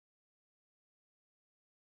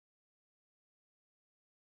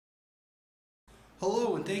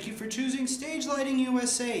Hello and thank you for choosing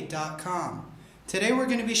StagelightingUSA.com. Today we're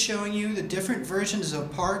going to be showing you the different versions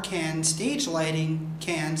of par can stage lighting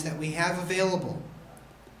cans that we have available.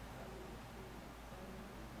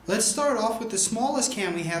 Let's start off with the smallest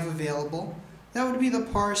can we have available. That would be the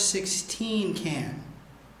par 16 can.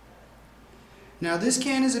 Now this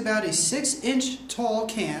can is about a 6-inch tall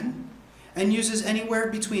can and uses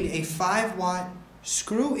anywhere between a 5-watt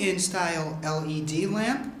screw-in style LED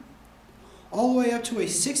lamp all the way up to a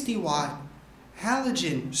 60-watt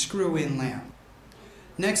halogen screw-in lamp.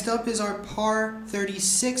 Next up is our par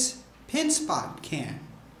 36 pin spot can.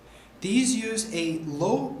 These use a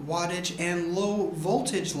low wattage and low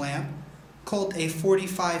voltage lamp called a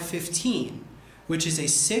 4515, which is a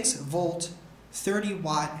 6-volt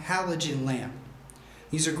 30-watt halogen lamp.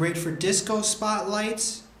 These are great for disco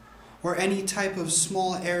spotlights or any type of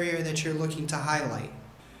small area that you're looking to highlight.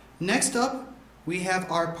 Next up, we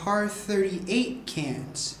have our par 38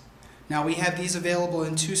 cans. Now we have these available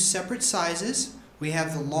in two separate sizes. We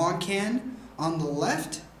have the long can on the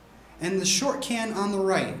left and the short can on the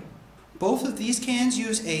right. Both of these cans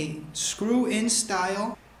use a screw-in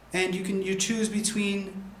style, and you choose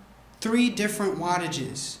between 3 different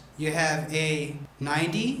wattages. You have a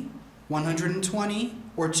 90, 120,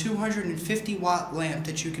 or 250 watt lamp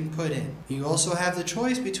that you can put in. You also have the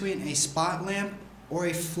choice between a spot lamp or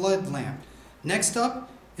a flood lamp. Next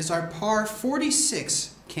up is our par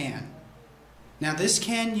 46 can. Now this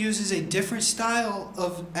can uses a different style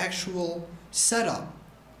of actual setup.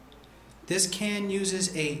 This can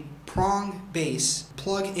uses a prong base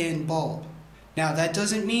plug-in bulb. Now that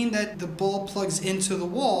doesn't mean that the bulb plugs into the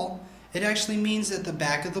wall. It actually means that the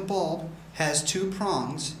back of the bulb has 2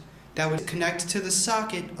 prongs that would connect to the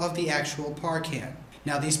socket of the actual par can.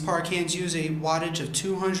 Now these par cans use a wattage of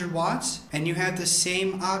 200 watts, and you have the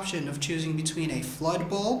same option of choosing between a flood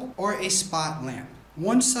bulb or a spot lamp.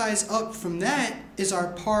 One size up from that is our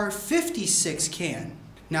par 56 can.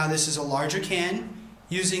 Now this is a larger can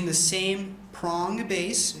using the same prong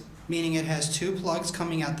base, meaning it has 2 plugs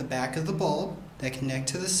coming out the back of the bulb that connect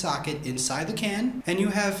to the socket inside the can, and you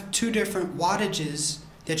have 2 different wattages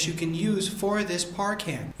that you can use for this par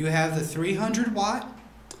can. You have the 300 watt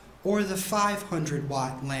or the 500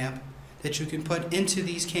 watt lamp that you can put into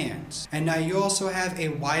these cans. And now you also have a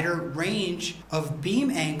wider range of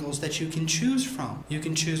beam angles that you can choose from. You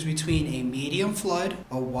can choose between a medium flood,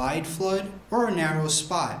 a wide flood, or a narrow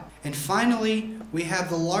spot. And finally, we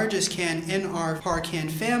have the largest can in our par can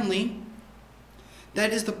family.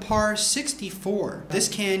 That is the par 64. This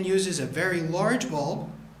can uses a very large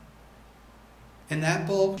bulb, and that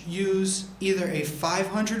bulb uses either a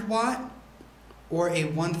 500 watt or a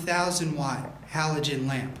 1000 watt halogen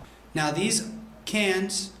lamp. Now these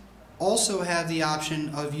cans also have the option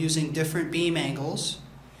of using different beam angles,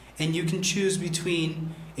 and you can choose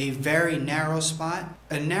between a very narrow spot,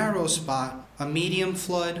 a medium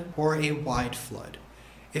flood, or a wide flood.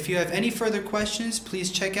 If you have any further questions,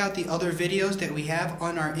 please check out the other videos that we have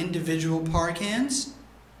on our individual par cans,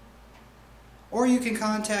 or you can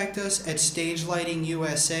contact us at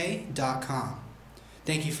StagelightingUSA.com.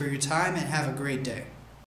 Thank you for your time and have a great day.